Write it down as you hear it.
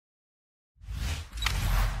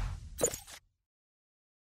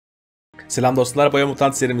Selam dostlar,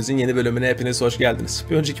 Biomutant serimizin yeni bölümüne hepiniz hoş geldiniz.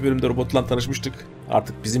 Bir önceki bölümde robotla tanışmıştık.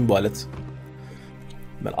 Artık bizim bu alet.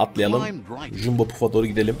 Ben atlayalım. Jumbo Puff'a doğru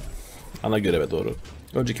gidelim. Ana göreve doğru.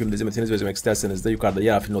 Önceki bölümde izlemediyseniz ve izlemek isterseniz de yukarıda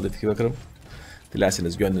ya film odetiki bakarım.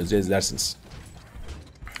 Dilerseniz gönlünüzce izlersiniz.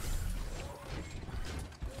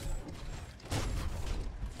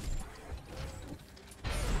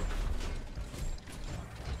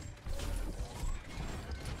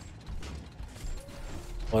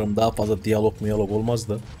 Umarım daha fazla diyalog olmaz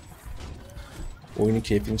da oyunun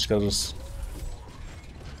keyfini çıkarırız.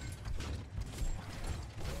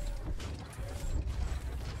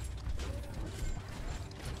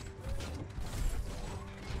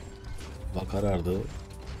 Bak karardı.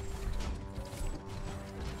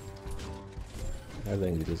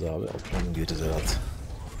 Nereden gideceğiz abi? Alttan gideceğiz herhalde.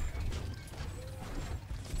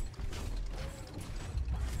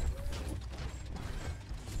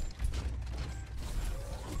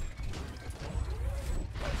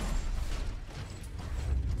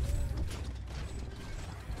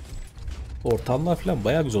 Ortamlar falan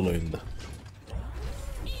bayağı güzel oyunda.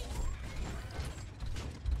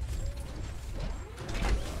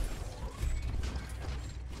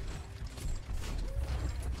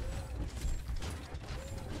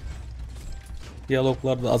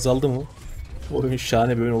 Diyaloglar da azaldı mı? Oyun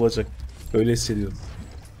şahane bir oyun olacak. Öyle hissediyorum.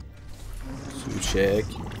 Suyu çek.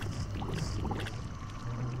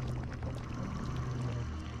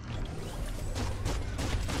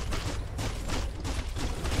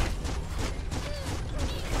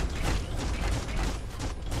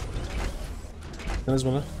 Baktınız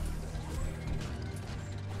mı lan?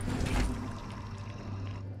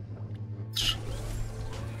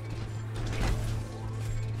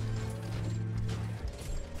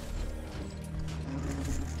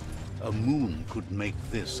 A moon could make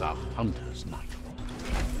this a hunter's night.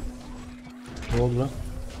 Ne oldu lan?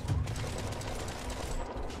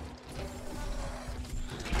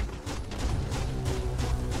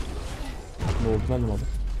 Ne oldu lan anlamadım.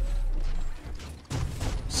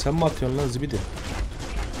 Sen mi atıyorsun lan zibidi?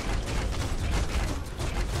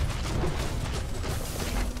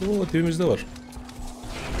 Oo, dibimizde var.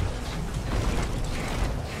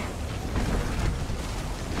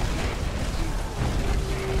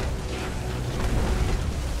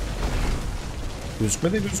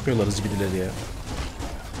 Gözükme de gözükmüyorlar zibidileri ya.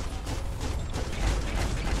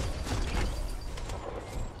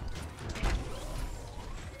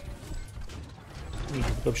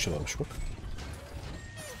 Burada bir şey varmış bak.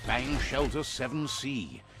 Bang Shelter 7C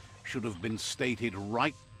should have been stated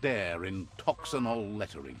right there in toxanol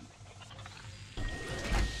lettering.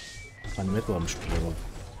 Animet varmış burada bak.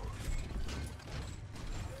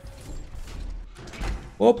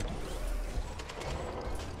 Hop.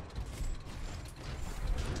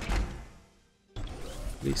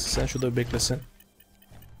 Neyse sen şurada bir beklesin.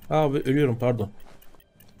 Abi ölüyorum pardon.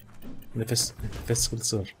 Nefes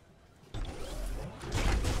sıkıntısı var.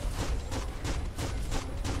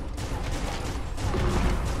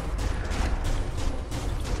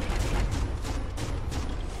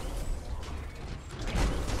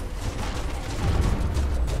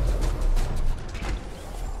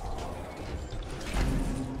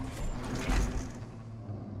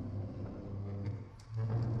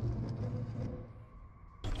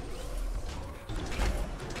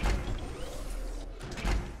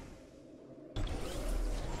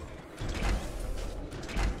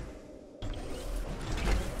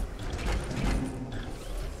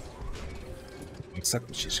 Baksak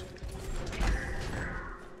mı içeri?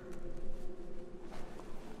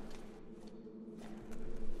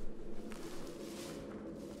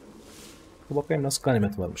 Bakayım nasıl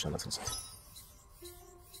ganimet varmış anasını satayım.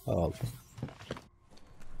 Aldım.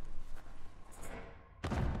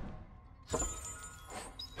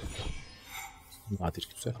 Nadir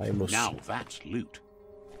güzel, hayırlı olsun. Now that's loot.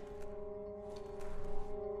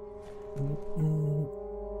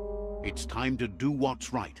 It's time to do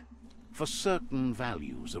what's right. For certain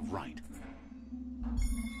values of right.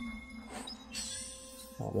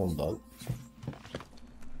 Tamam onu da al.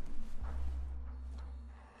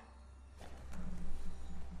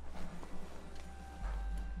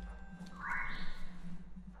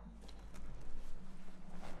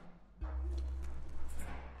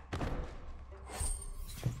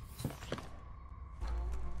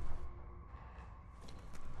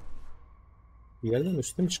 Bir yerden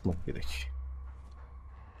üstüne mi çıkmak gerek?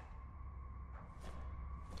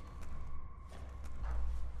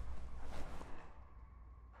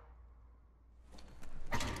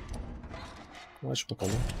 Aç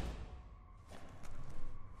bakalım.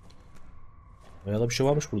 Bayağı da bir şey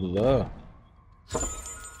varmış burada da.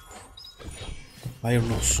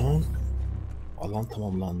 Hayırlı olsun. Alan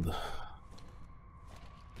tamamlandı.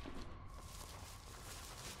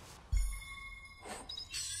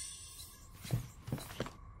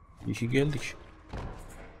 İyi ki geldik.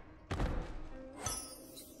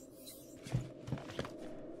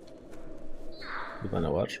 Burada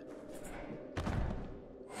ne var?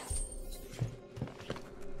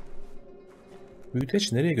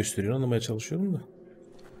 Büyüteç nereye gösteriyor anlamaya çalışıyorum da.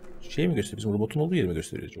 Şey mi gösteriyor? Bizim robotun olduğu yeri mi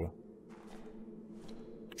gösteriyor acaba?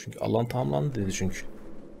 Çünkü alan tamamlandı dedi çünkü.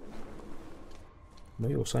 Ama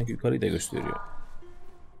yok, sanki yukarıyı da gösteriyor.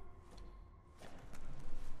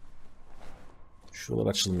 Şuralar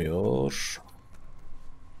açılmıyor.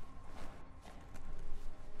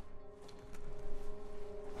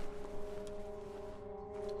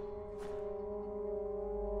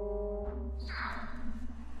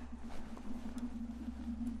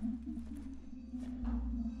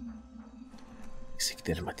 Neyse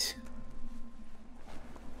gidelim hadi.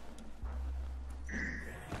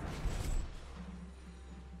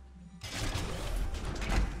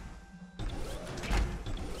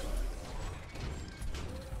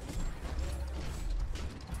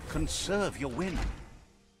 Conserve your wind.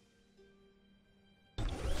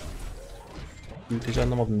 Büyüteci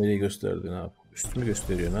anlamadım nereye gösterdi, ne yapıyor? Üstü mü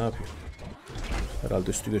gösteriyor, ne yapıyor? Herhalde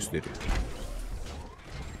üstü gösteriyor.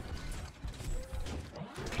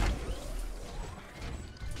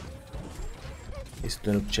 Hiç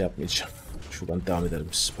dönüp şey yapmayacağım. Şuradan devam edelim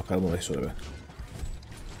biz. Bakalım oraya sonra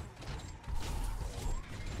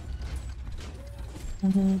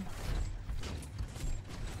ben.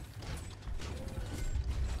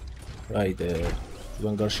 Haydi.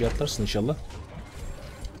 Şuradan karşıya atlarsın inşallah.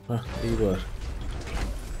 Hah, iyi var.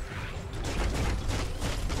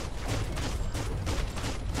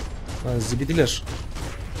 Lan zibidiler.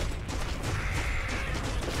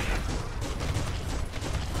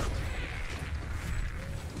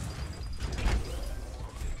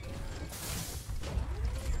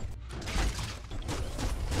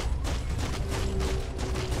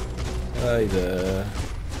 Haydi.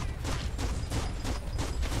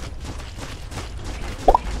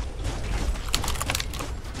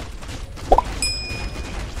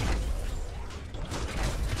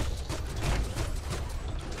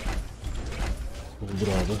 Buldur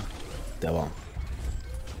abi. Devam.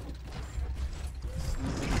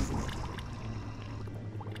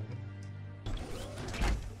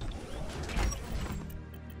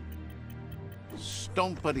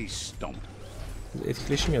 Stompity stomp.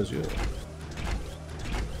 Etkileşim yazıyor.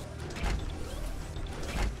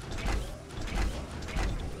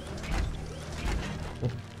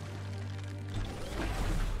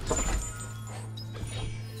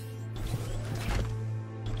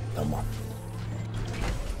 Tamam.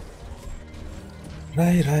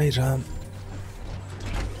 Ray ray ram.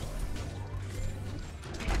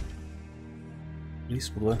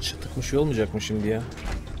 Reis buradan çıkmış olmayacak mı şimdi ya?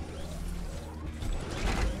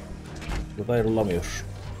 Burada ayrılamıyor.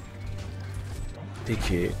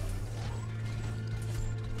 Peki.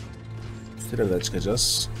 Üstlerden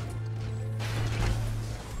çıkacağız.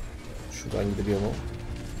 Şuradan gidiyor mu?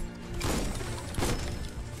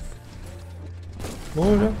 Ne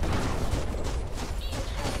oluyor?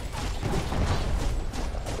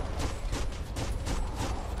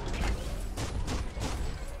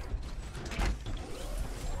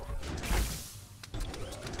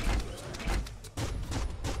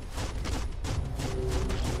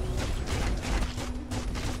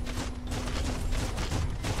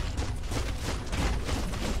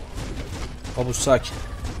 Babuş sakin.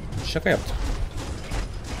 Şaka yaptım.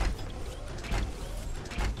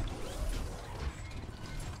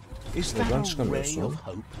 Buradan çıkamıyorsun.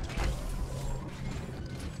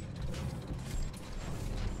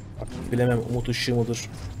 Artık bilemem, umut ışığı mıdır?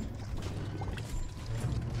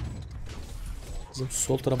 Bizim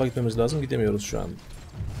sol tarafa gitmemiz lazım. Gidemiyoruz şu an.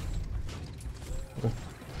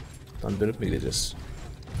 Buradan dönüp mü gideceğiz?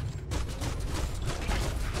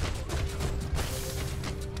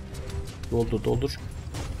 Doldur doldur.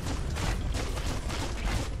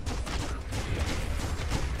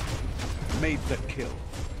 Made the kill.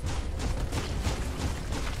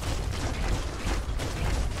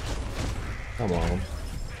 Tamam.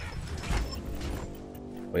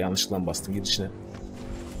 O yanlışlıkla bastım. Gir içine.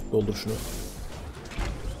 Doldur şunu.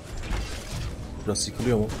 Burası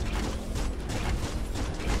yıkılıyor mu?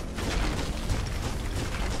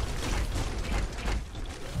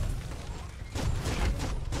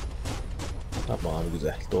 Tamam abi,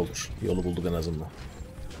 güzel. Doldur. Yolu bulduk en azından.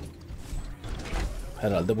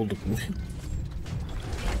 Herhalde bulduk.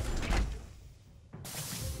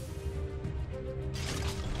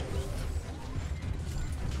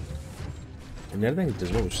 Nereden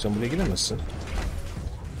gideceğiz babuş? Sen buraya gidemezsin.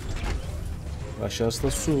 Aşağısı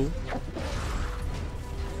da su.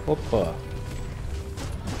 Hoppa.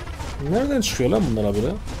 Nereden çıkıyor lan bunlar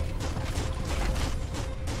habire?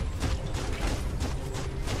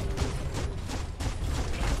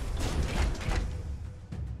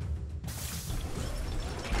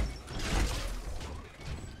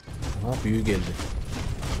 Aha, büyü geldi.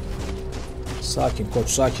 Sakin koç,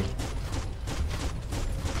 sakin.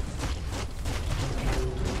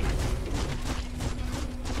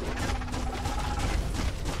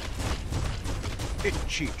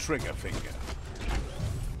 Itchy trigger finger.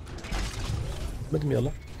 Gitmedim ya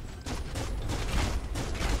lan.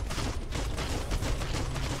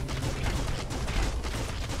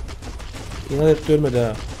 İnat etti, ölmedi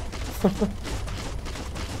ha.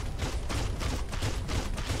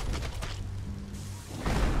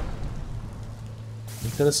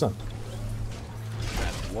 Enteresan.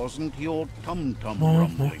 That wasn't your tum-tum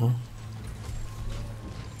rumbling.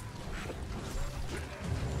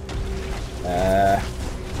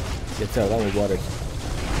 Yeter lan mübarek.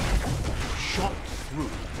 Shot through.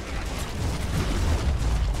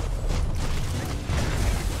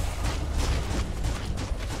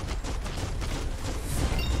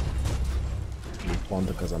 Bir puan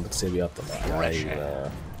da kazandık, seviye atladı. Ay be.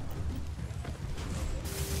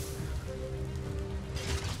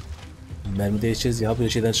 Mermi değişeceğiz ya, böyle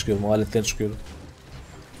şeyden çıkıyorum, aletten çıkıyorum.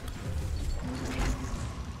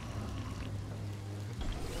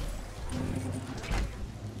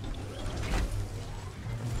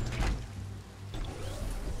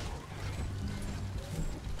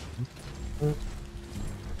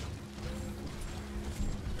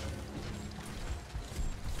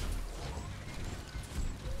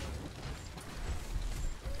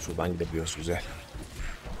 Şuradan gidebiliyoruz, güzel.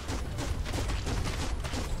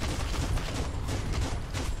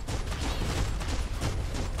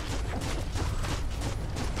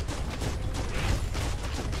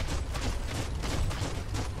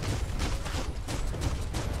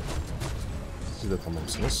 Siz de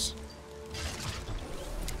tamamsınız.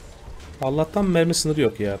 Allah'tan mermi sınırı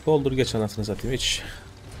yok ya. Doldur geç anasını satayım hiç.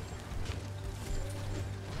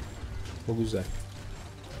 Bu güzel.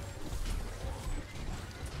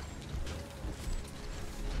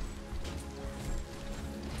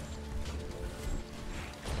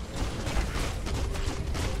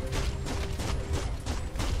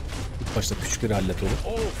 İlk başta küçükleri hallet olur.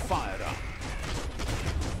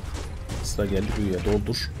 Sıra geldi büyüye.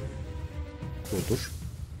 Doldur. Doldur.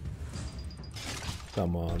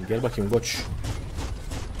 Tamam. Gel bakayım koç.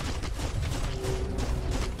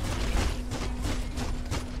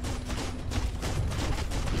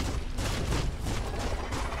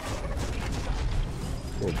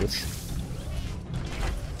 Doldur.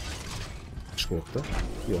 Başka yok da.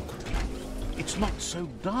 Yok. It's not so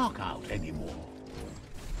dark out anymore.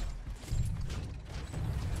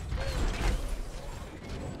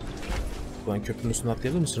 Ulan köprünün üstüne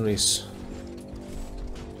atlayabilir misin reis?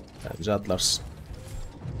 Bence atlarsın.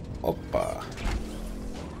 Hoppa.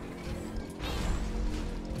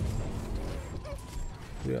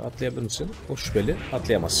 Buraya atlayabilir misin? O şüpheli.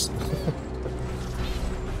 Atlayamazsın.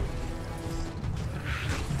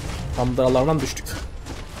 Tam dağlardan düştük.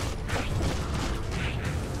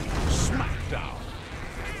 Smack down.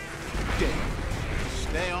 Dead.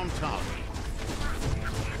 Stay on target.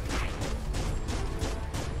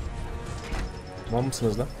 Tamam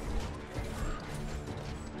mısınız lan?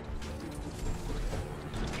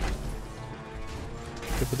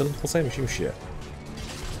 Köprüden atlasaymış iyiymiş ya.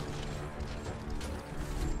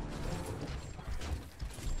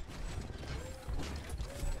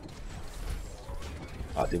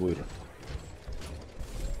 Hadi buyurun.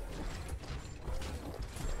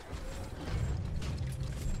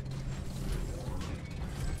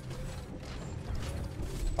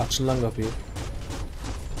 Açın lan kapıyı.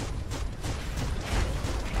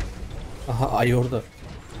 Aha, ay orada.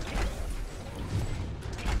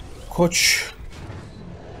 Koç.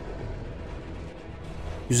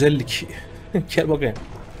 Güzellik. Gel bakayım.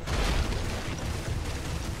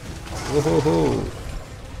 Ohoho.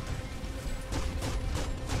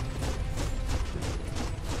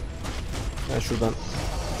 Ben şuradan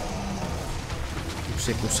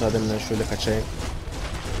yüksek müsaademle şöyle kaçayım.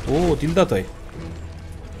 Oo, dilde atay.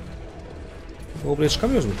 O, buraya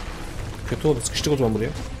çıkamıyoruz mu? Kötü oldu. Sıkıştık o zaman buraya.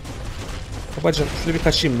 Babacım şurada bir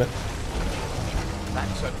kaçayım ben.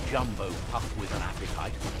 That's a jumbo pup with an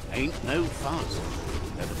appetite. Ain't no fuss.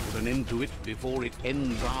 Better put an end to it before it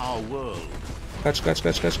ends our world. Kaç. Şöyle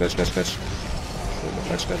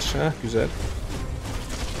kaç. Ha, güzel.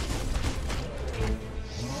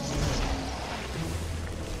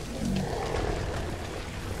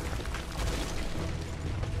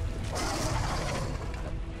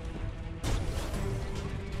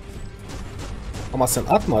 Ama sen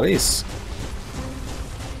atma reis.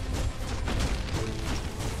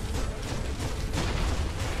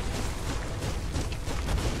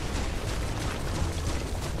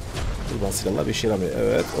 Buradan silahlar bir işe yaramıyor.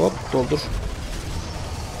 Evet, hop doldur.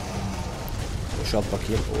 Boşalt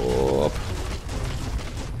bakayım. Hop.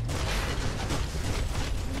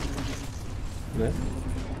 Ne?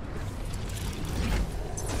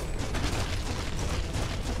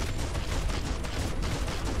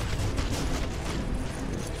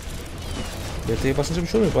 DT'ye basınca bir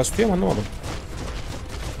şey olmuyor. Basıyor ama anlamadım.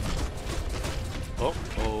 Oh,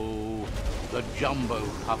 the jumbo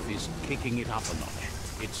puff is kicking it up a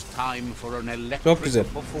notch. It's time for an electric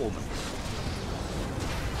performance.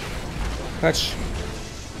 Kaç.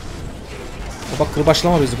 Bak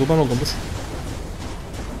kırbaçlama bizi. Kurban oldum dur.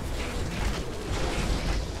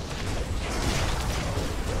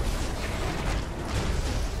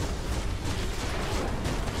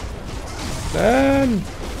 Ben.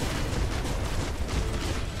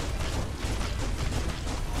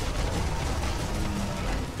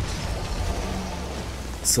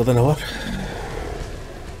 Sırada ne var?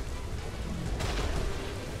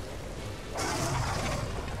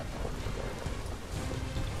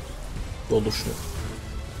 Doldur şunu.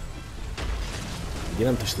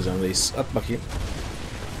 Yine mi taşıtacağım reis? At bakayım.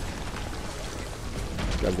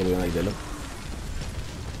 Biraz da yana gidelim.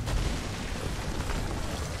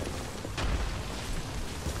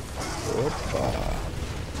 Hoppa.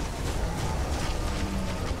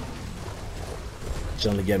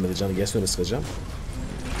 Canlı gelmedi. Canlı gelsin öyle sıkacağım.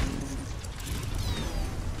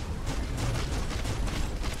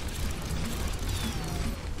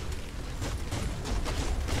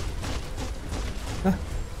 Heh.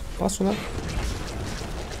 Bas ona.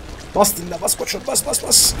 Bas dinle. Bas koçum. Bas bas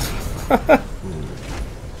bas.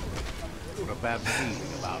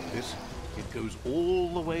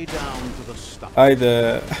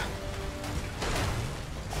 Haydi.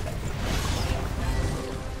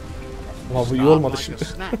 Ama bu iyi olmadı şimdi.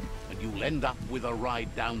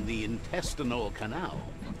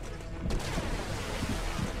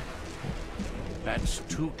 That's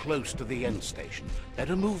too close to the end station.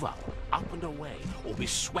 Better move up and away, or be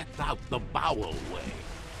swept out the bowel way.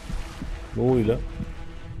 Ne oluyor?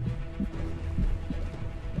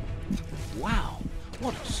 Wow,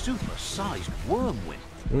 what a super-sized wormwing.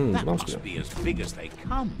 That must be as big as they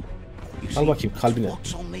come. Al bakayım kalbine.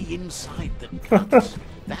 What's on the inside that counts?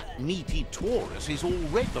 That meaty torus is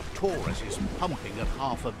already... The torus is pumping at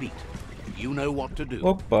half a beat. You know what to do.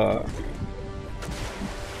 Hoppa.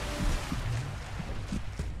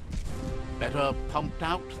 Better pumped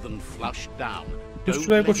out than flushed down. Dur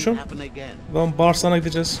şuraya koçum. Lan bağırsana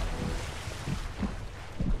gideceğiz.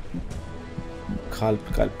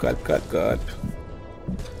 Kalp, kalp, kalp, kalp, kalp.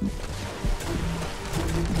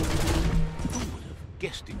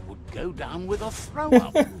 Guessed it would go down with a throw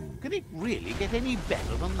up. Can it really get any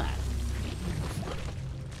better than that?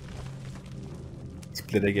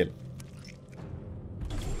 Tiplere gel.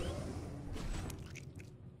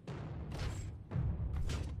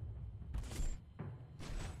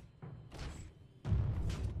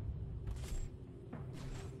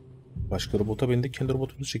 Başka robota bindik, kendi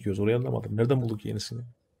robotumuzu çekiyoruz. Orayı anlamadım. Nereden bulduk yenisini?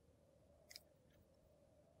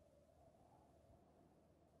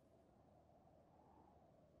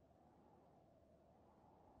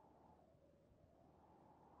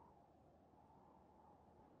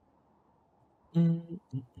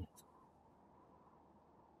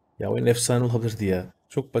 Ya oyun efsane olabilirdi ya.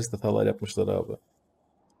 Çok basit hatalar yapmışlar abi.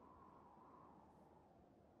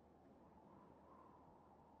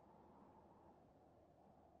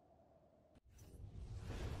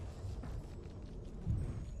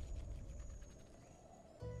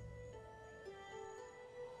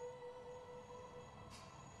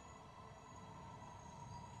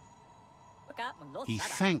 He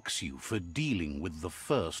thanks you for dealing with the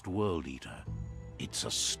first World Eater. It's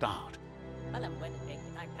a start.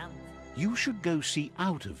 You should go see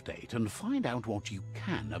Out of Date and find out what you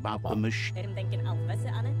can about the machine.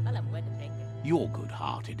 You're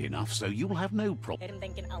good-hearted enough, so you'll have no problem.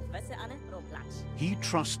 He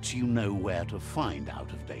trusts you know where to find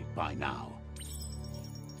Out of Date by now.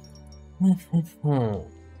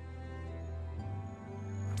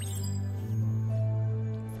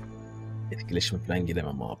 Etkileşime falan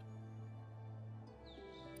giremem abi.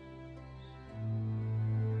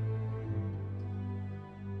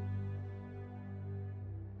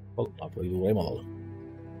 Oğlum abi böyle uğrayım alalım.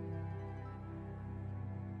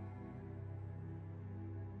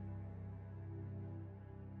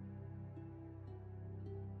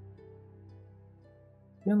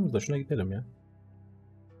 Yanımızda şuna gidelim ya.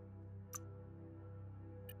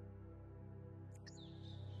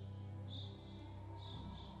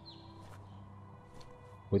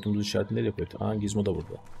 Koyduğumuz işareti nereye koyduk? Aa, Gizmo da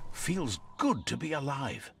burada. Feels good to be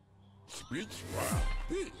alive.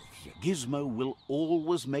 Gizmo will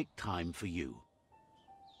always make time for you.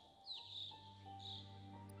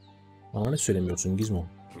 Bana ne söylemiyorsun Gizmo?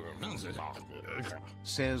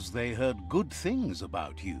 Says they heard good things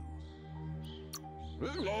about you.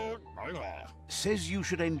 Says you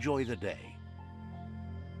should enjoy the day.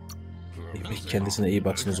 Kendisine iyi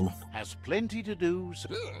baksın o zaman. Has plenty to do. So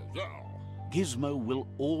Gizmo will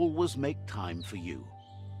always make time for you.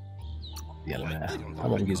 Gelme.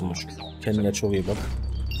 Tamam Gizmo. Kendine çok iyi bak.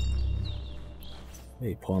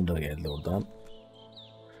 İyi, puan da geldi oradan.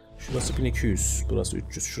 Şurası 1200. Burası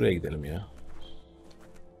 300. Şuraya gidelim ya.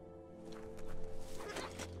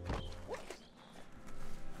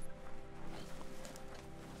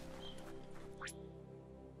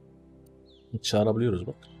 Çağırabiliyoruz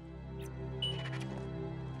bak.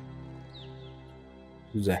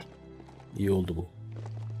 Güzel. İyi oldu bu.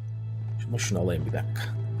 Şimdi şunu alayım bir dakika.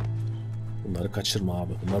 Bunları kaçırma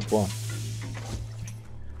abi. Bunlar puan.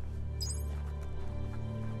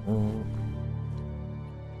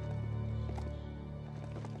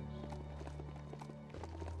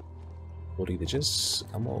 Oraya gideceğiz.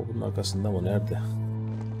 Ama o bunun arkasında mı? Nerede?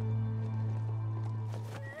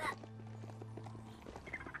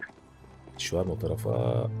 Şu var mı o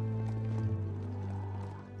tarafa?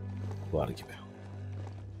 Var gibi.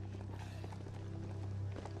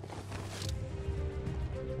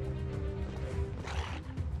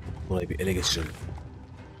 Burayı bir ele geçirelim.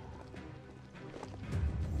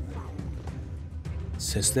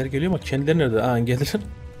 Sesler geliyor ama kendileri nerede? Aa, geldiler.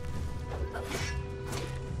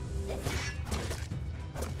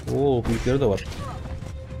 Oo, büyükleri de var.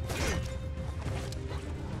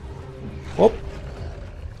 Hop.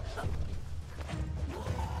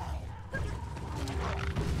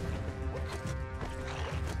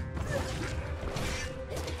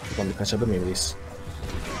 Buradan bir kaçabilir miyim reis?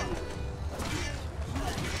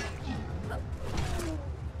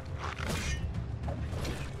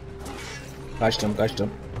 Kaçtım.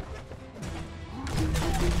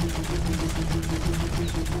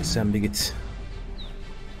 Sen bir git.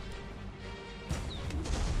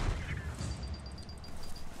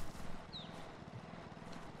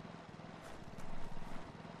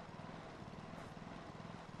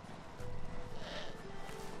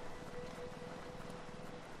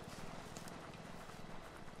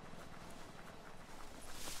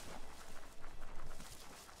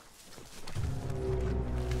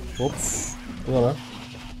 Hops. Bu ne lan?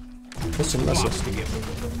 Nasıl?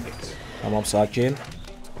 Tamam, sakin.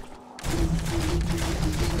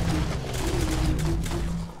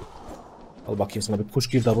 Al bakayım sana bir kuş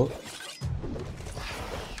girdabı.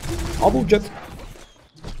 Abucak.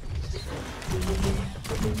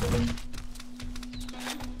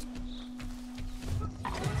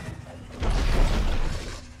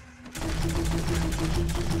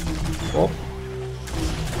 Hop.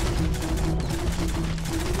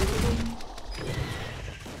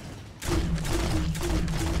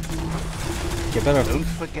 Geber artık.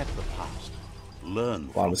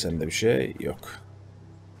 Var mı sende bir şey? Yok.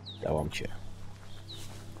 Devam ki.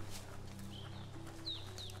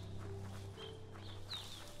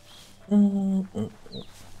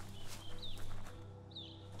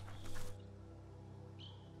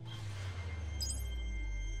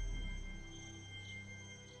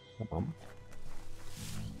 Tamam.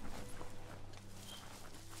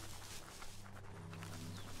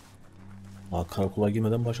 Aa, karakola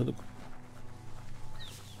girmeden başladık.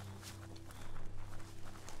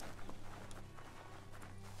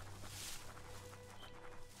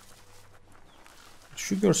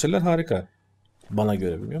 Şu görseller harika. Bana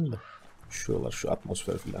göre, bilmiyorum da. Şuralar, şu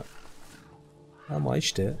atmosfer filan. Ama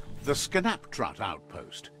işte. The Scanaptrat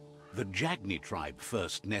outpost. The Jagni tribe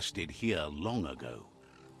first nested here long ago.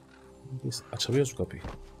 Biz açabiliyoruz kapıyı.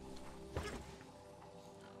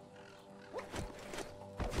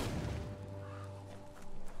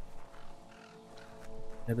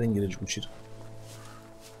 Nereden girecek uçur?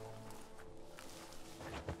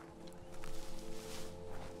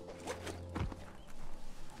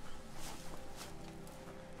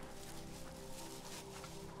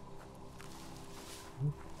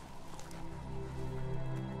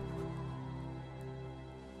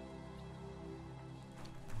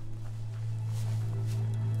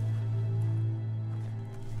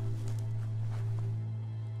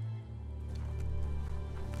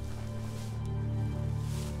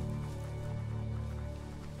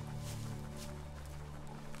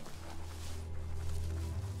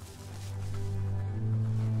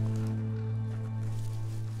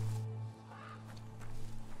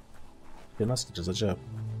 Nasıl gideceğiz acaba?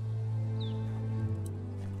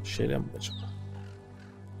 Şeyle mi acaba?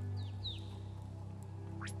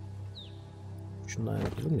 Şundan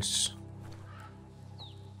yapabilir miyiz?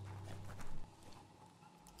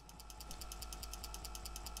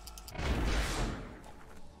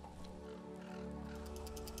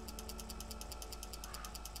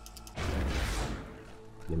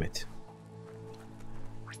 Yemedi.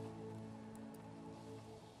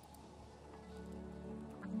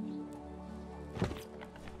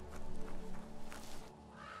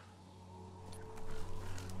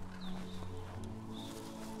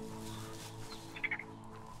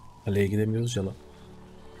 Kaleye gidemiyoruz ya lan.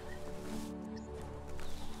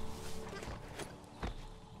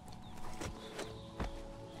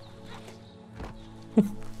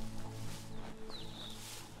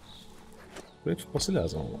 Burayı tutması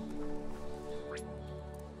lazım ama.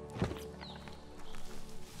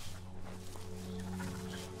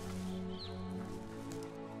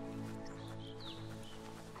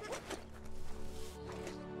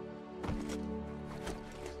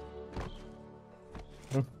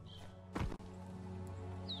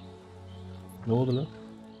 Ne oldu lan?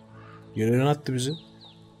 Yerine attı bizi.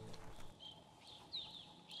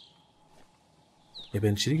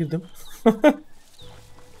 Ben içeri girdim.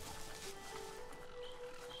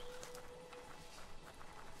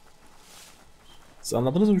 Siz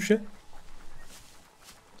anladınız mı bir şey?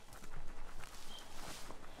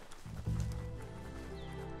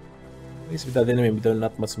 Neyse bir daha denemeyin. Bir daha önüne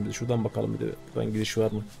atmasın. Bir de şuradan bakalım. Bir de buradan giriş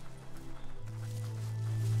var mı?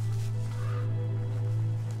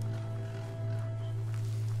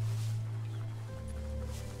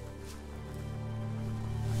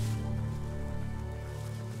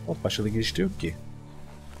 Hop başladı, girişte yok ki.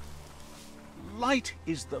 Light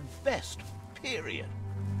is the best, period.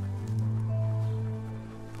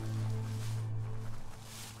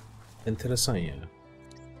 Enteresan ya.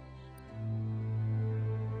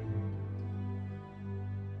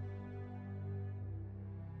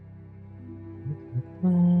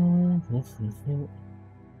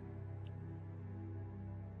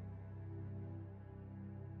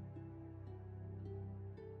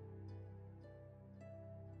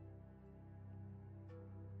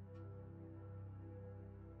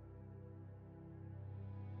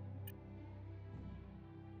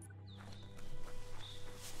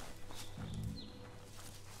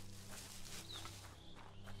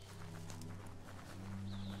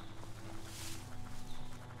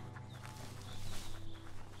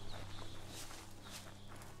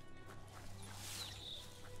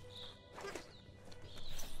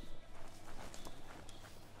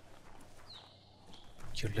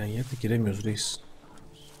 Kirlen yerde giremiyoruz reis.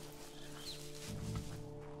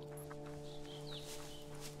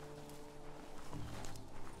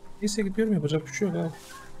 Neyse gidiyorum, yapacak bir şey yok abi.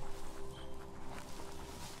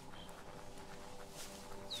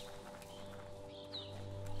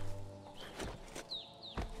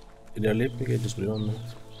 İlerleyip de geleceğiz buraya onunla.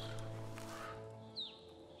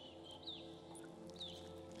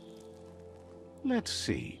 Let's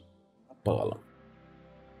see. Bakalım.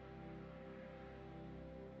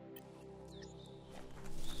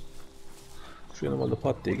 Şu normalde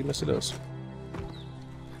pat diye girmesi lazım.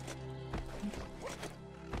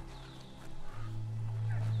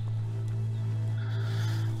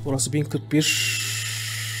 Burası 1041.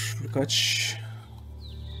 Kaç?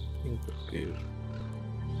 1041.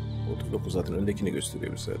 39 zaten öndekini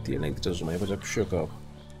gösteriyor bize. Diğerine gideceğiz o zaman, yapacak bir şey yok abi.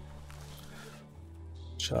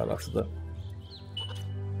 Çağrı atıda.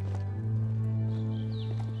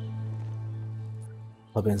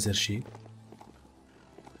 Ha benzer şey.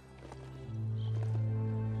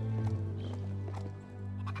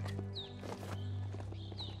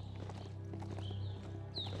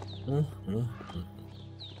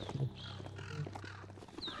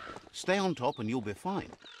 Stay on top and you'll be fine.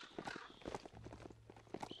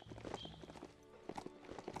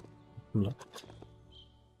 Lan.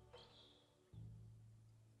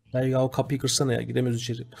 Ya o kapıyı kırsana ya, gidemiyoruz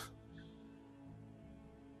içeri.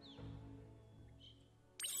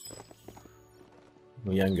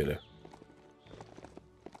 Bu yan görev.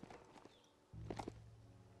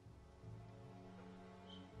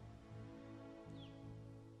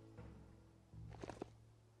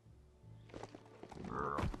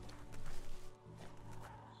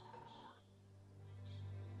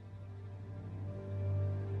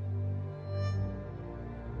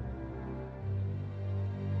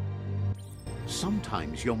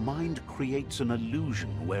 Sometimes your mind creates an illusion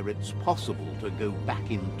where it's possible to go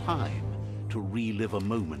back in time to relive a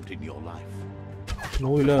moment in your life. Ne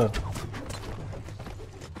oluyor la?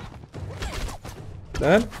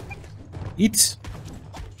 Lan! İt!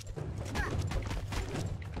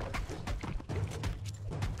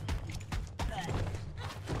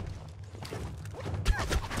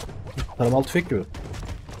 Taramalı tüfek gibi.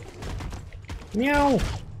 Miau.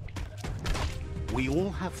 We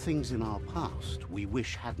all have things in our past we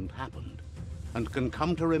wish hadn't happened, and can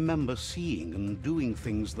come to remember seeing and doing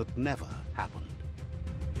things that never happened.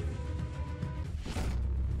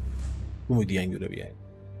 Bu muydu yan görev yani?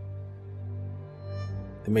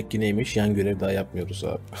 Demek ki neymiş? Yan görev daha yapmıyoruz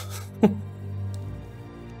abi.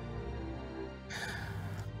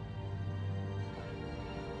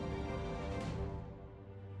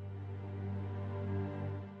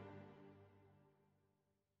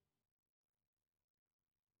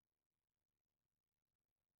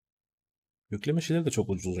 Yükleme şeyleri de çok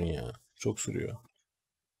uzun ya. Çok sürüyor.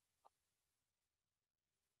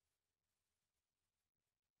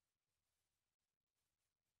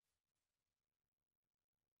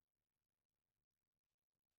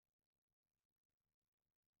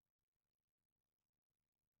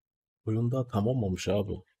 Oyun daha tam olmamış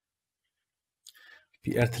abi.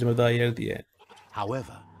 Bir erteleme daha yer diye.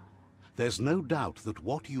 However, there's no doubt that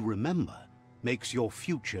what you remember makes your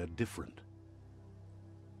future different.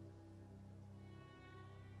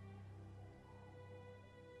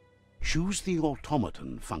 Choose the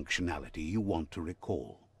automaton functionality you want to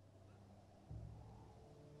recall.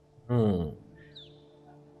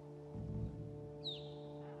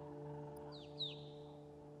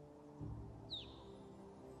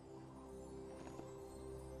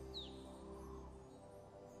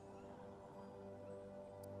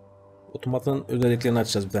 Otomatın özelliklerini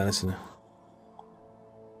açacağız bir tanesini.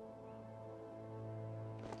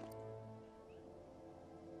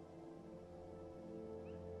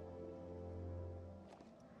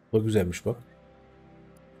 Bu güzelmiş bak.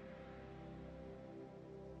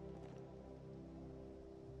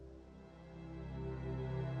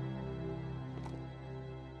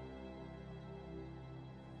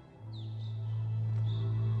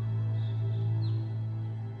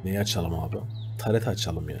 Neyi açalım abi? Taret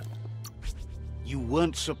açalım ya. You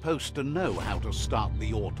weren't supposed to know how to start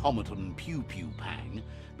the automaton pew-pew pang,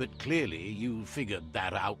 but clearly you figured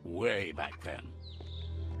that out way back then.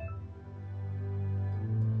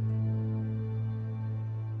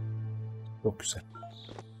 Çok güzel.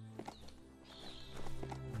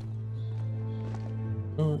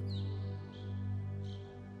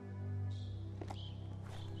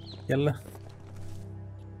 Gel lan.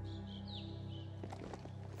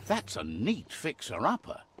 That's a neat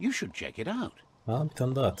fixer-upper. You should check it out. Ha, bir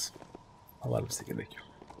tane daha at. Ha, var bize gerek yok.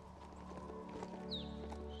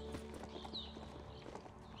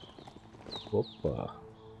 Hoppa.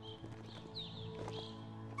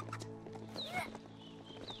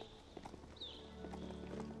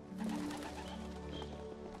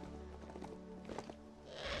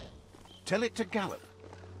 Tell it to Gallop.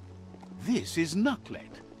 This is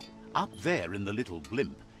Knucklet. Up there in the little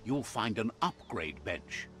blimp, you'll find an upgrade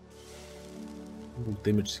bench. Bu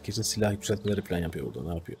demirci kesin silah yükseltmeleri falan yapıyor orada.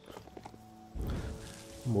 Ne yapıyor?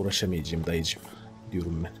 Ama uğraşamayacağım dayıcım.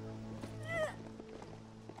 Diyorum ben.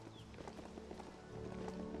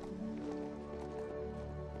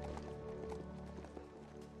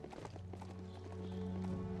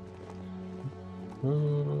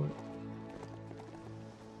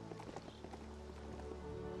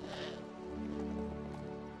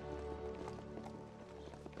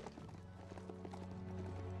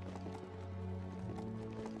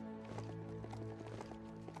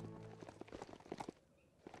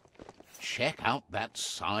 Check out that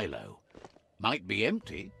silo. Might be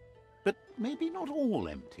empty, but maybe not all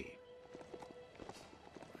empty.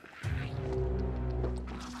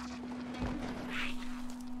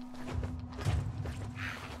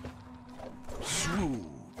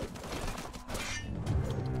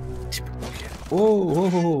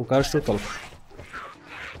 Oo, karşı ortalık.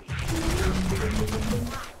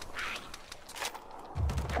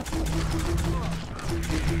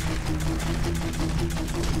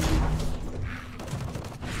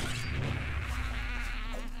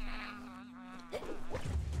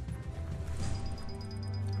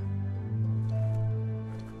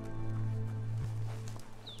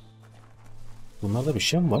 Bunlarda bir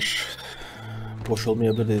şey mi var? Boş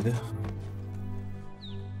olmayabilir dedi.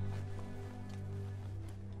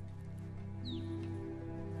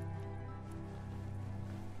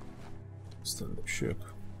 Üstünde bir şey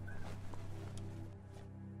yok.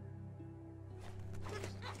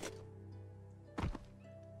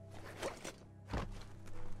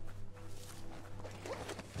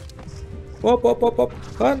 Hop hop hop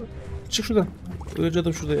hop. Lan çık şuradan.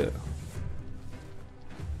 Öleceğim şurada ya.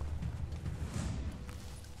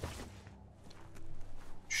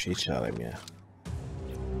 Şu şeyi çağırayım ya.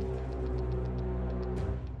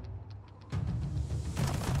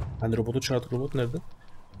 Hani robotu çağırdık. Robot nerede?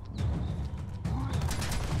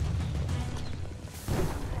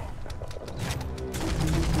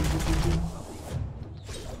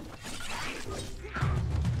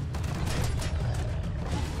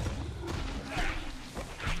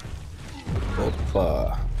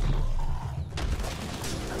 Hoppa.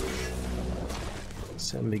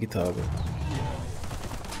 Sen bir git abi.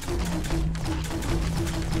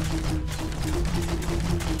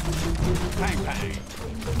 Bang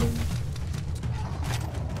bang.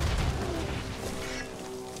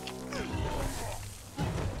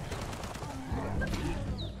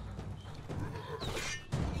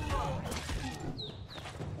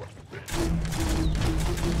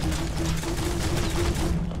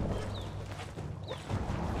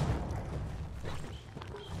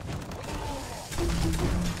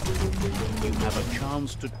 You have a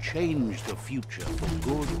chance to change the future for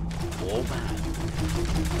good or bad.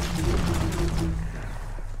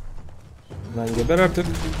 Lan geber artık.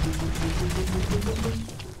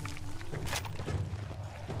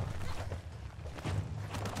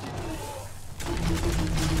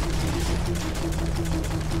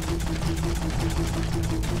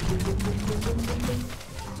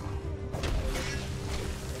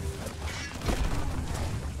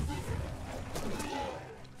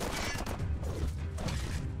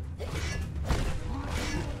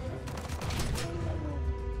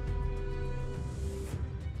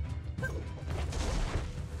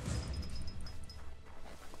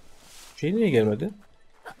 Şey niye gelmedi?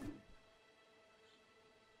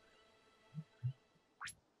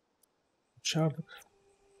 Çağırdık.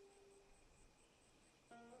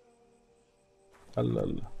 Allah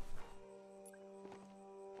Allah.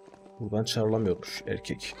 Buradan çağrılamıyormuş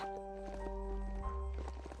erkek.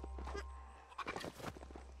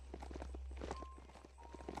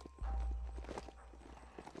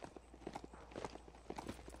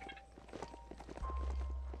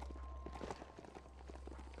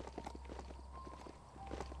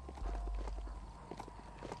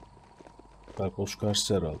 Bak hoş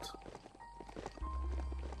karşı herhalde.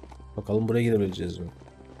 Bakalım buraya girebileceğiz mi?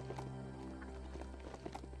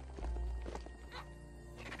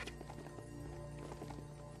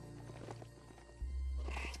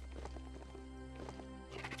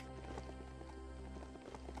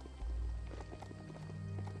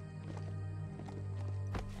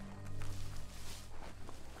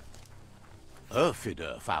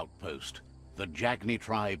 Earth outpost. The Jagni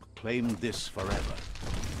tribe claimed this forever.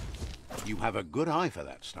 You have a good eye for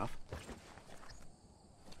that stuff.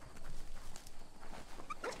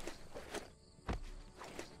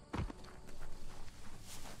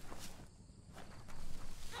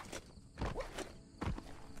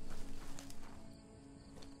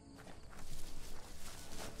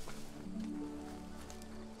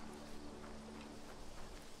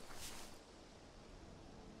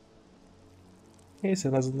 Neyse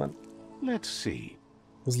en azından Let's see.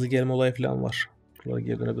 hızlı gelme olayı falan var. Şuralara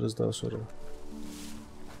geri dönebiliriz daha sonra.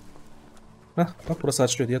 Heh, bak burası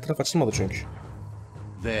açılıyor. Diğer taraf açılmadı çünkü.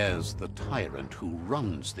 There's the tyrant who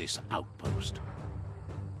runs this outpost.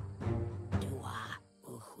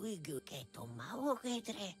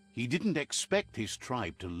 He didn't expect his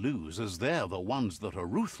tribe to lose as they're the ones that are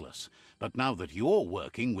ruthless. But now that you're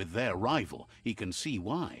working with their rival, he can see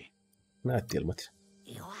why. Ne diyelim hadi.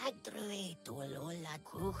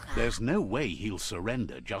 There's no way he'll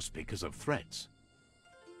surrender just because of threats.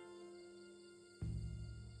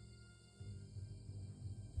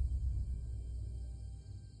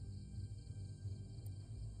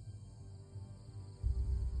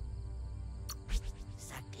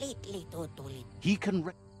 He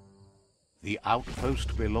can. The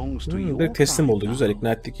outpost belongs to your Bir teslim tribe oldu. Güzel now.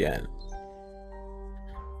 ikna ettik yani.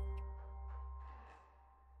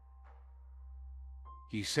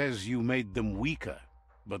 He says you made them weaker,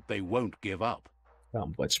 but they won't give up.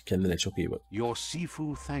 Tamam bacım kendine çok iyi bak. Your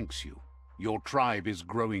Sifu thanks you. Your tribe is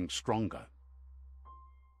growing stronger.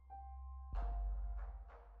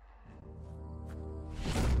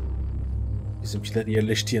 Bizimkiler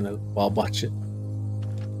yerleşti yine. Bağ bahçe.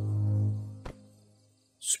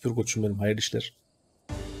 Süpür koçum benim. Hayırlı işler.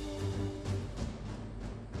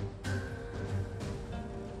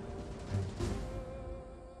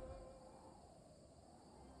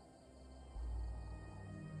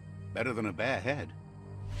 Better than a bare head.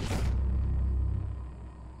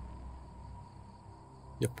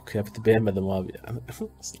 Yok bu kıyafeti beğenmedim abi ya.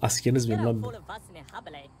 Askeriniz miyim lan ben?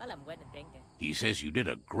 He says you did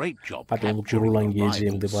a great job Hadi onu capturing gururla the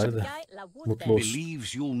giyeceğim de rivals. bari de. Mutlu olsun.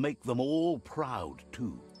 Believes you'll make them all proud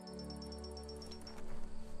too.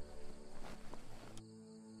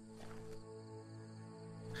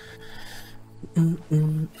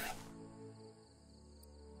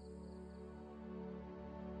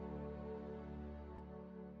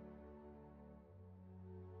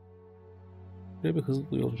 Buraya bir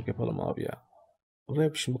hızlı yolculuk yapalım abi ya.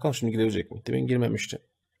 Buraya şimdi bakalım şimdi gidebilecek mi? Demin girmemişti.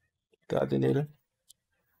 Daha deneyelim.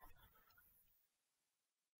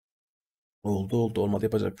 Oldu oldu. Olmadı,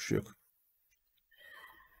 yapacak bir şey yok.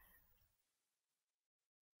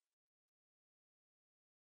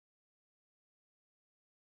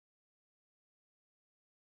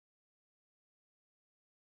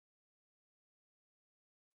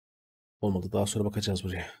 Olmadı. Daha sonra bakacağız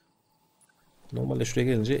buraya. Normalde şuraya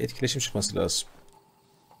gelince etkileşim çıkması lazım.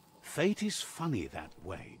 Fate is funny that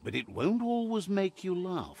way, but it won't always make you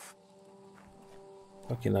laugh.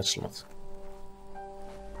 Bak yine açılmadı.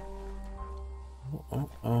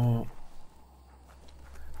 Aa.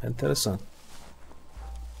 Enteresan.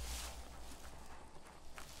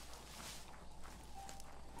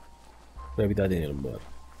 Buraya bir daha deneyelim bu arada.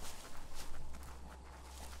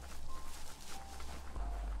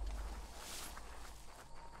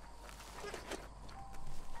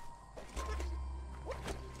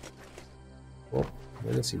 Hop.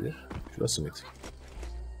 Neresiydi? Şurası mıydı?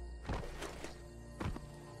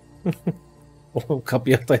 Oğlum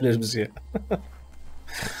kapıya ataylar bizi ya.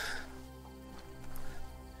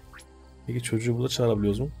 Peki çocuğu burada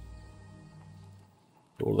çağırabiliyoruz mu?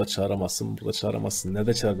 Orada çağıramazsın, burada çağıramazsın.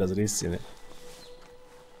 Nerede çağıracağız reis seni?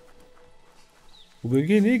 Bu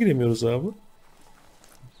bölgeye niye giremiyoruz abi?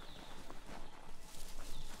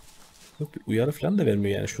 Yok, bir uyarı falan da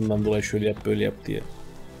vermiyor yani. Şundan dolayı şöyle yap, böyle yap diye.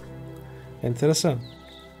 Enteresan.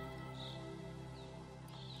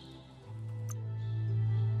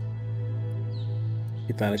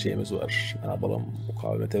 Bir tane şeyimiz var. Ne yapalım?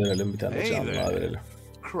 Mukavemete verelim, bir tane de canlı verelim.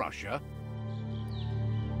 Crusher.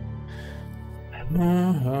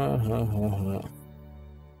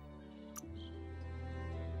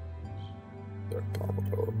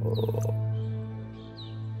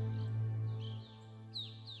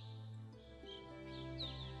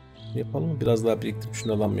 Yapalım mı? Biraz daha biriktirip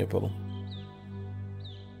şundan mı yapalım?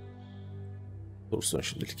 Dursun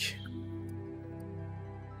şimdilik.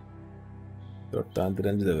 4 tane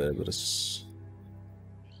direnci de verebiliriz.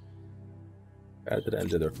 Her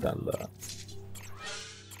dirence 4 tane daha.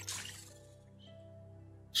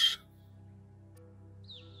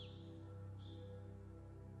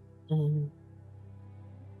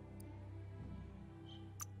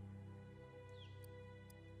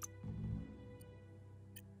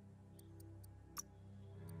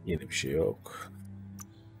 Yeni bir şey yok.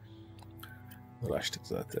 Uğraştık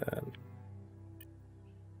zaten.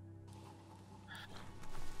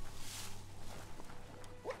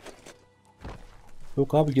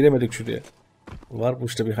 Yok abi, giremedik şuraya. Var bu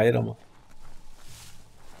işte bir hayır ama.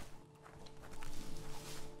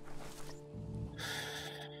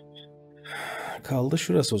 Kaldı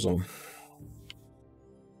şurası o zaman.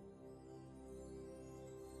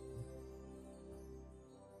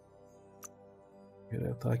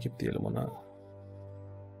 Görev takip diyelim ona.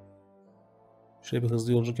 Şöyle bir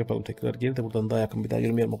hızlı yolculuk yapalım tekrar. Geri de buradan daha yakın, bir daha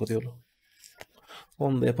yürümeyelim o kadar yolu.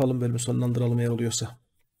 Onu da yapalım, bölümü sonlandıralım eğer oluyorsa.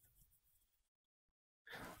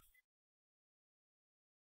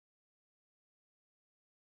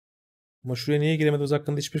 Ama şuraya niye giremediğimiz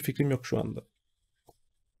hakkında hiçbir fikrim yok şu anda.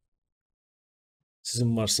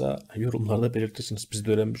 Sizin varsa yorumlarda belirtirsiniz. Biz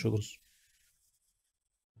de öğrenmiş oluruz.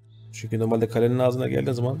 Çünkü normalde kalenin ağzına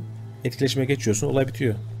geldiğin zaman etkileşime geçiyorsun, olay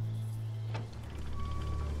bitiyor.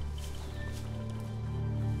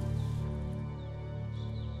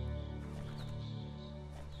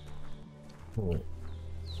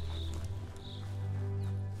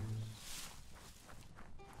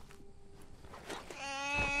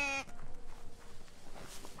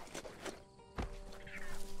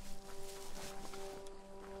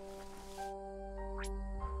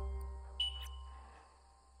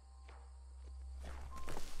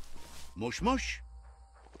 Mush mush.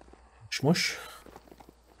 Hoşmuş.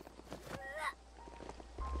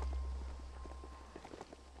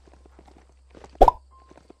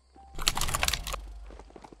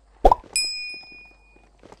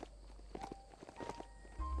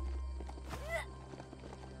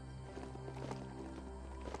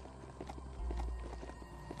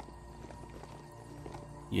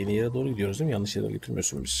 Yeni yere doğru gidiyoruz değil mi? Yanlış yere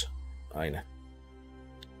götürmüyorsun bizi. Aynen.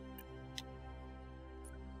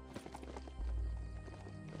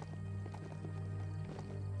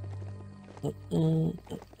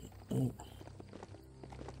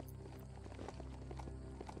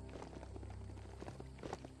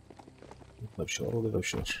 Burada bir şey var, orada da bir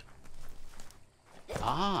şey var.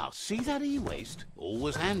 Ah, see that e-waste?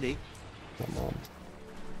 Always handy. Tamam.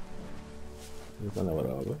 Burada ne var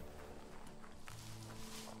abi?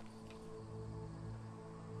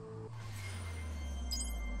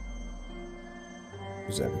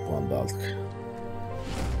 Güzel bir puan da aldık.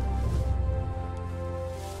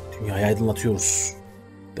 Dünyayı aydınlatıyoruz.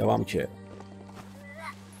 Devam ki.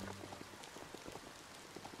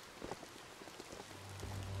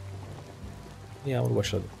 Yağmur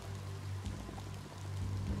başladı.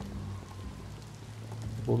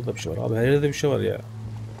 Burada bir şey var abi, her yerde bir şey var ya.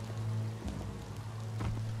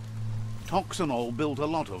 Toxanol built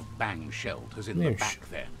a lot of bang shelters in the back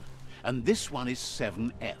then, and this one is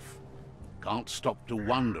 7F. Can't stop to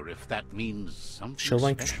wonder if that means something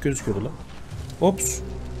Dışarıdan küçük gözüküyordu lan. Ops.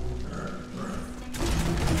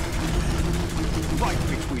 Right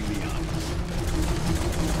between the eyes.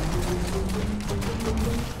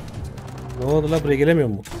 Ne oldu la, buraya gelemiyor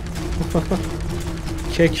mu?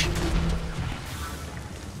 Kek.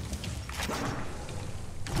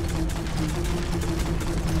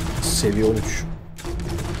 Seviye 13.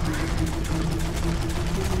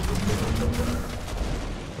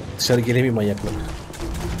 Dışarı gelemiyor manyaklar.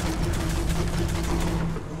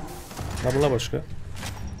 Tabla başka.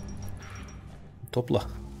 Topla.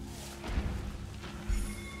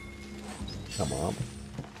 Tamam.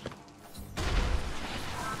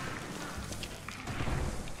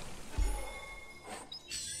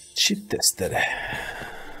 Çift testere.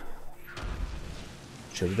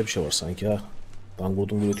 İçeride bir şey var sanki ha.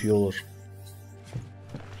 Dangodun üretiyorlar.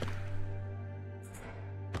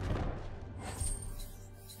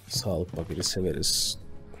 Sağlık bakırı severiz.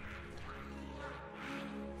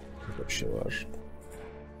 Burada bir şey var.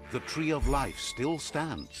 The tree of life still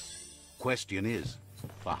stands. Question is,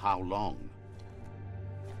 for how long?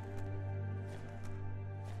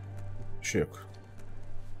 Bir şey yok.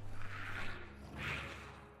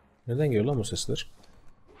 Nereden geliyor lan bu sesler?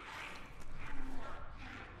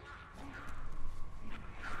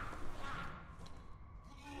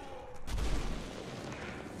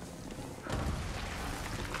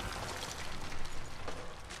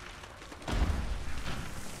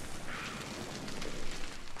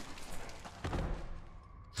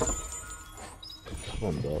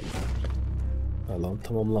 Tamam da alan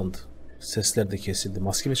tamamlandı. Sesler de kesildi.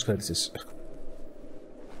 Maske mi çıkardı ses?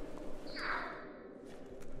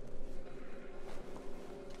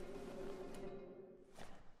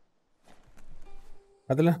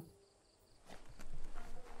 Hadi lan.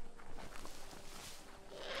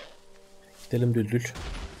 Gidelim düldül.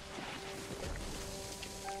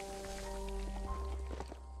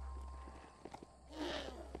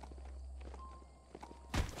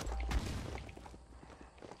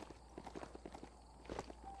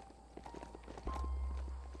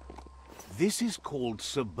 This is called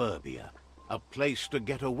suburbia, a place to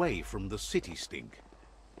get away from the city stink.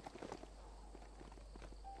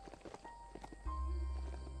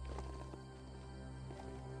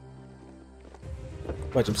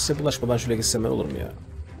 Bacım size bulaşmadan şöyle gitsem olur mu ya?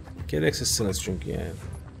 Gereksizsiniz çünkü yani.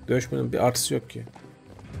 Dövüşmenin bir artısı yok ki.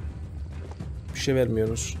 Bir şey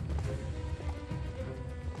vermiyoruz.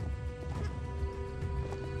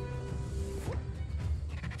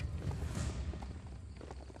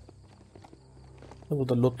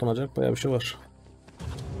 Burada lotlanacak bayağı bir şey var.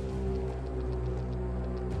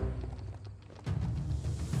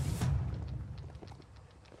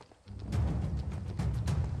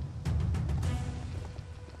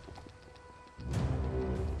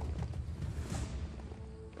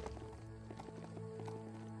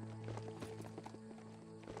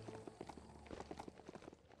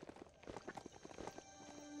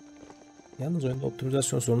 Yalnız oyunda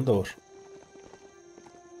optimizasyon sorunu da var.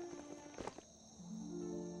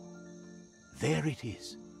 There it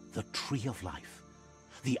is, the tree of life.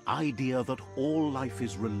 The idea that all life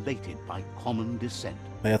is related by common descent.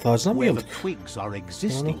 Hayat ağacına mı Where geldik? the twigs are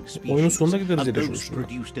existing Oyunun species, sonuna gideriz and diye those düşünmüştüm.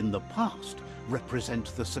 produced in the past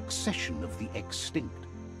represent the succession of the extinct.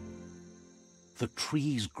 The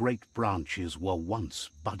tree's great branches were once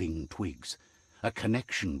budding twigs, a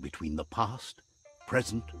connection between the past,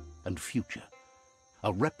 present, and future.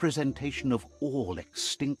 A representation of all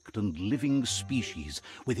extinct and living species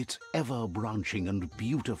with its ever-branching and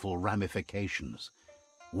beautiful ramifications.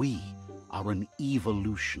 We are an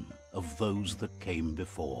evolution of those that came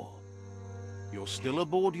before. You're still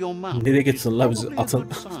aboard your mount. Nereye getirdin la bizi atın?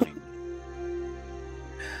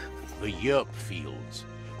 The yerp fields,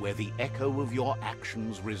 where the echo of your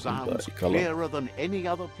actions resounds clearer than any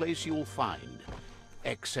other place you'll find,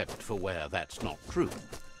 except for where that's not true.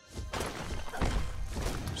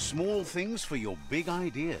 Small things for your big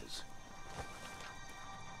ideas.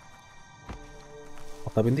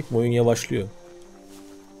 Ata bindik mi oyun yavaşlıyor.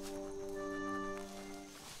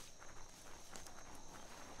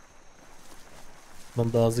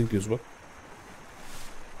 Lan daha hızlı gidiyoruz bak.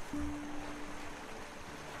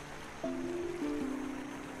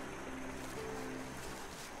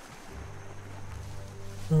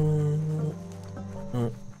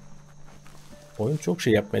 Oyun çok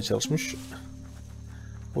şey yapmaya çalışmış.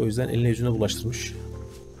 O yüzden eline yüzüne bulaştırmış.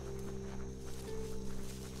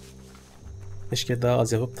 Keşke daha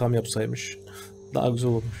az yapıp tam yapsaymış. Daha güzel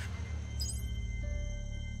olmuş.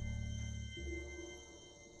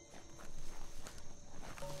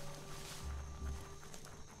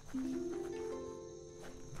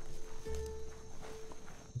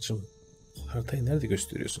 Hocam, haritayı nerede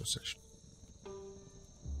gösteriyorsun sen şimdi?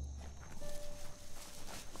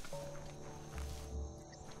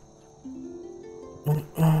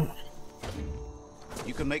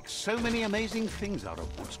 You can make so many amazing things out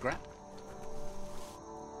of wood scrap.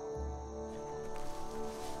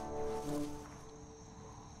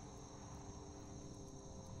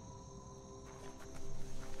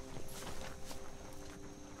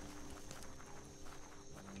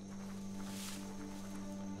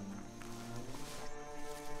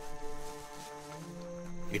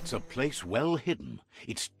 It's a place well hidden.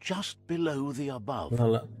 It's just below the above.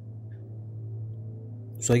 Valla.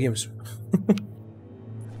 Uzay gemisi mi?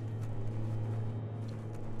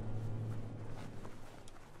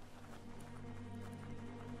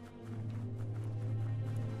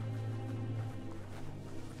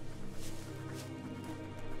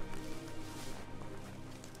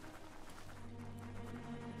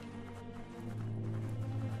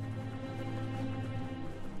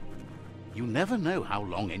 You never know how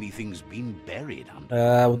long anything's been buried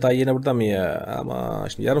under. Bu da yine burada mı ya? Ama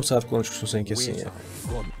şimdi yarım saat konuşmuşsun sen kesin ya.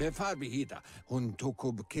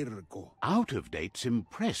 Out of date's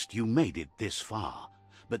impressed you made it this far,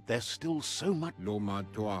 but there's still so much.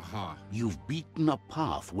 You've beaten a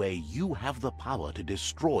path where you have the power to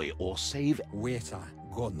destroy or save.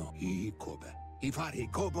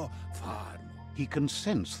 He can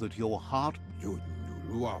sense that your heart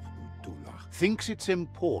thinks it's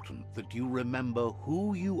important that you remember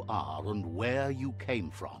who you are and where you came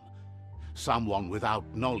from. Someone without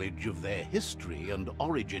knowledge of their history and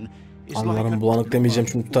origin is like Anlarım bulanık demeyeceğim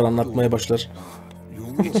çünkü tutar anlatmaya başlar.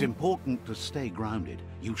 It's important to stay grounded.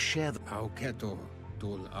 You share the...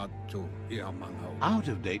 Out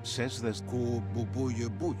of date says there's...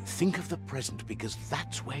 Think of the present because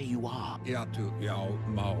that's where you are.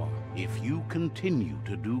 If you continue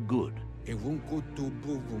to do good,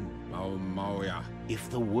 if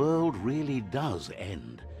the world really does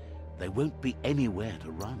end, there won't be anywhere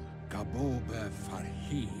to run.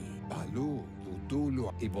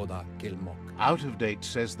 Out of date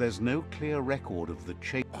says there's no clear record of the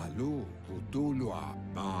change.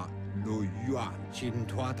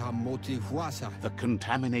 The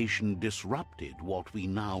contamination disrupted what we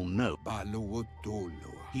now know.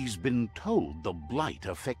 He's been told the blight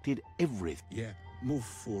affected everything.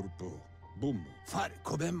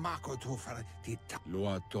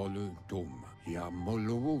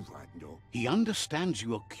 He understands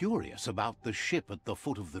you are curious about the ship at the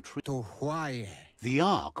foot of the tree. The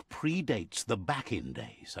Ark predates the back-in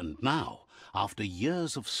days, and now, after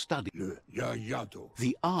years of study,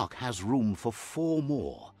 the Ark has room for 4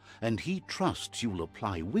 more, and he trusts you'll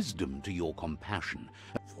apply wisdom to your compassion.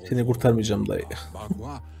 Seni kurtarmayacağım dayı.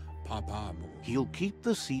 He'll keep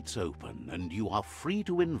the seats open, and you are free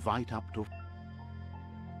to invite up to...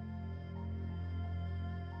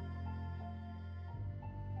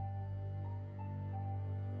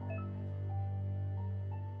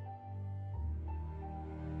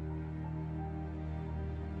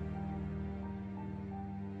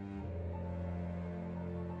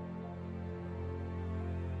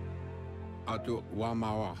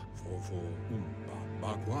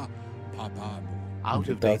 Out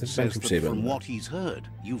of date says that from what he's heard,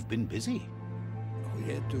 you've been busy.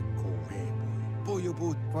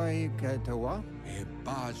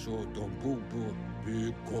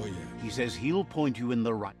 He says he'll point you in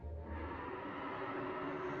the right...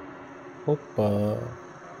 Hoppa.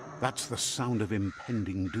 That's the sound of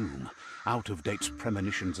impending doom. Out of date's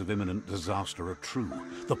premonitions of imminent disaster are true.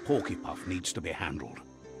 The porcupine needs to be handled.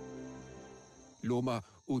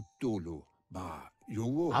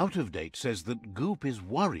 Out of date says that Goop is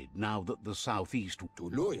worried now that the southeast...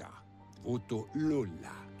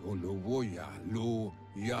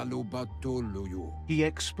 He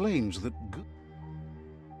explains that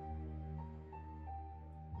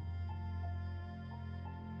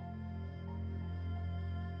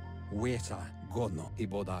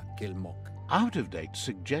Out of date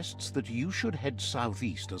suggests that you should head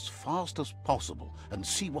southeast as fast as possible and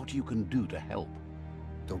see what you can do to help.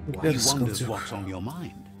 He wonders what's on your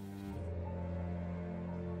mind.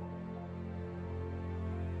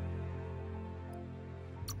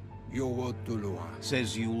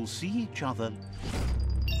 Says you'll see each other.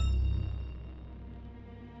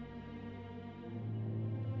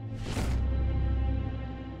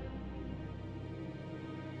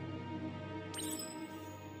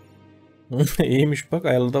 İyiymiş bak,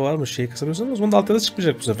 ayarlı varmış. Şeyi kısabiliyorsun, o zaman da Altyazı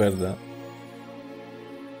çıkmayacak bu sefer de.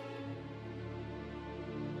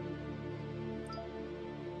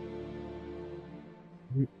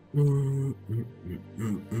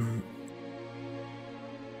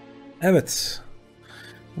 Evet.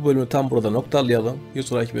 Bu bölümü tam burada noktalayalım. Bir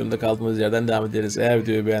sonraki bölümde kaldığımız yerden devam ederiz. Eğer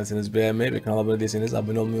videoyu beğenseniz beğenmeyi ve kanala abone değilseniz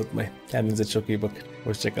abone olmayı unutmayın. Kendinize çok iyi bakın.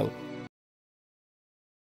 Hoşçakalın.